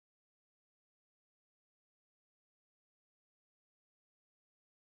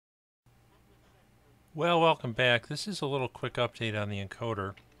Well, welcome back. This is a little quick update on the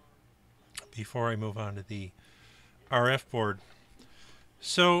encoder before I move on to the RF board.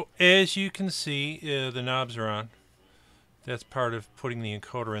 So, as you can see, the knobs are on. That's part of putting the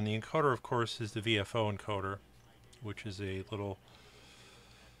encoder in. The encoder, of course, is the VFO encoder, which is a little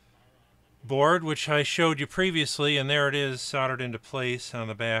board which I showed you previously, and there it is soldered into place on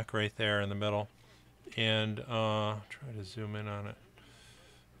the back right there in the middle. And try to zoom in on it.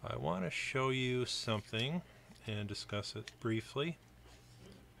 I want to show you something and discuss it briefly.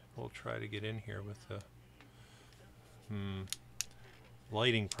 We'll try to get in here with the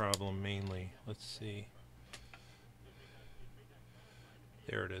lighting problem mainly. Let's see.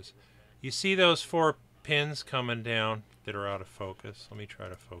 There it is. You see those 4 pins coming down that are out of focus? Let me try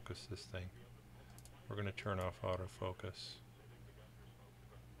to focus this thing. We're going to turn off autofocus.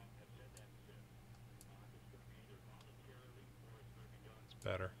 It's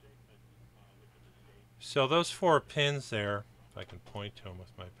better. So those 4 pins there, if I can point to them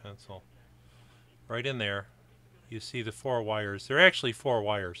with my pencil, right in there, you see the 4 wires. They're actually 4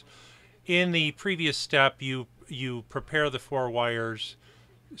 wires. In the previous step, you prepare the 4 wires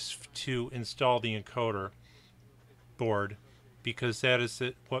to install the encoder board, because that is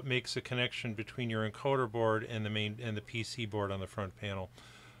what makes the connection between your encoder board and the PC board on the front panel.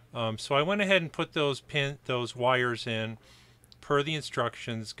 So I went ahead and put those wires in per the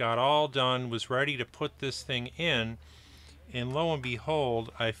instructions, got all done, was ready to put this thing in, and lo and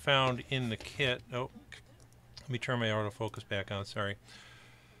behold, I found in the kit, let me turn my autofocus back on, sorry.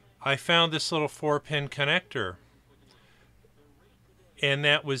 I found this little 4-pin connector, and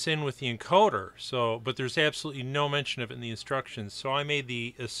that was in with the encoder. So, but there's absolutely no mention of it in the instructions. So I made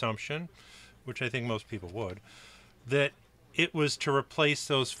the assumption, which I think most people would, that it was to replace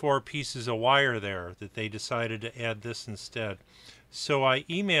those 4 pieces of wire there, that they decided to add this instead. So I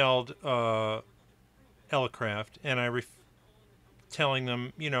emailed Elecraft, and telling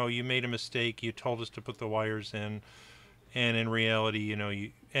them, you made a mistake. You told us to put the wires in, and in reality,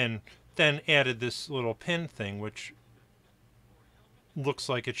 and then added this little pin thing, which looks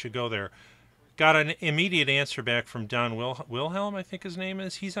like it should go there. Got an immediate answer back from Don Wilhelm, I think his name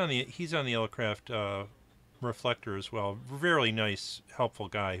is. He's on the Elecraft reflector as well. Very nice, helpful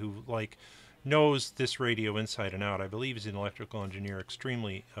guy who knows this radio inside and out. I believe he's an electrical engineer.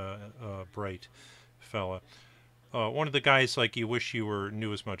 Extremely bright fella. One of the guys you wish you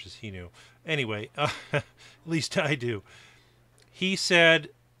knew as much as he knew. Anyway, at least I do. He said,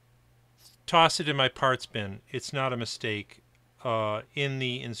 toss it in my parts bin. It's not a mistake. In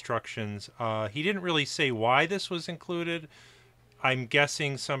the instructions, he didn't really say why this was included. I'm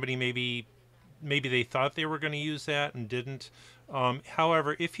guessing somebody maybe they thought they were going to use that and didn't.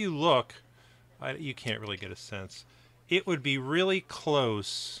 However, if you look, you can't really get a sense. It would be really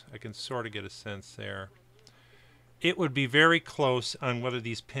close. I can sort of get a sense there. It would be very close on whether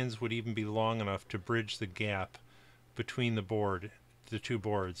these pins would even be long enough to bridge the gap between the 2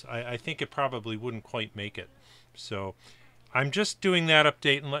 boards. I think it probably wouldn't quite make it. So I'm just doing that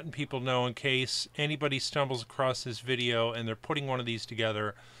update and letting people know in case anybody stumbles across this video and they're putting one of these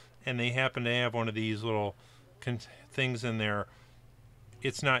together and they happen to have one of these little things in there.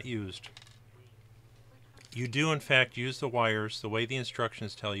 It's not used. You do in fact use the wires the way the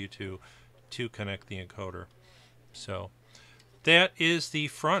instructions tell you to connect the encoder. So that is the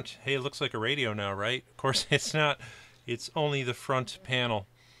front. Hey, it looks like a radio now, right? Of course it's not. It's only the front panel.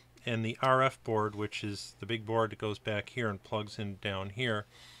 And the RF board, which is the big board that goes back here and plugs in down here,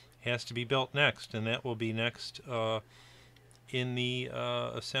 has to be built next, and that will be next in the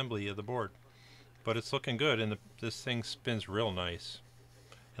assembly of the board. But it's looking good, and this thing spins real nice.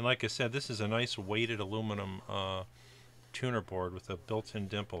 And like I said, this is a nice weighted aluminum tuner board with a built-in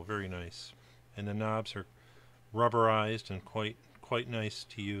dimple. Very nice. And the knobs are rubberized and quite nice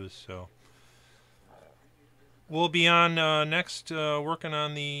to use. So we'll be on next working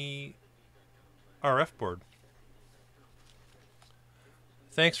on the RF board.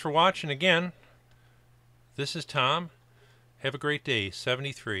 Thanks for watching again. This is Tom. Have a great day.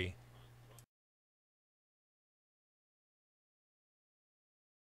 73.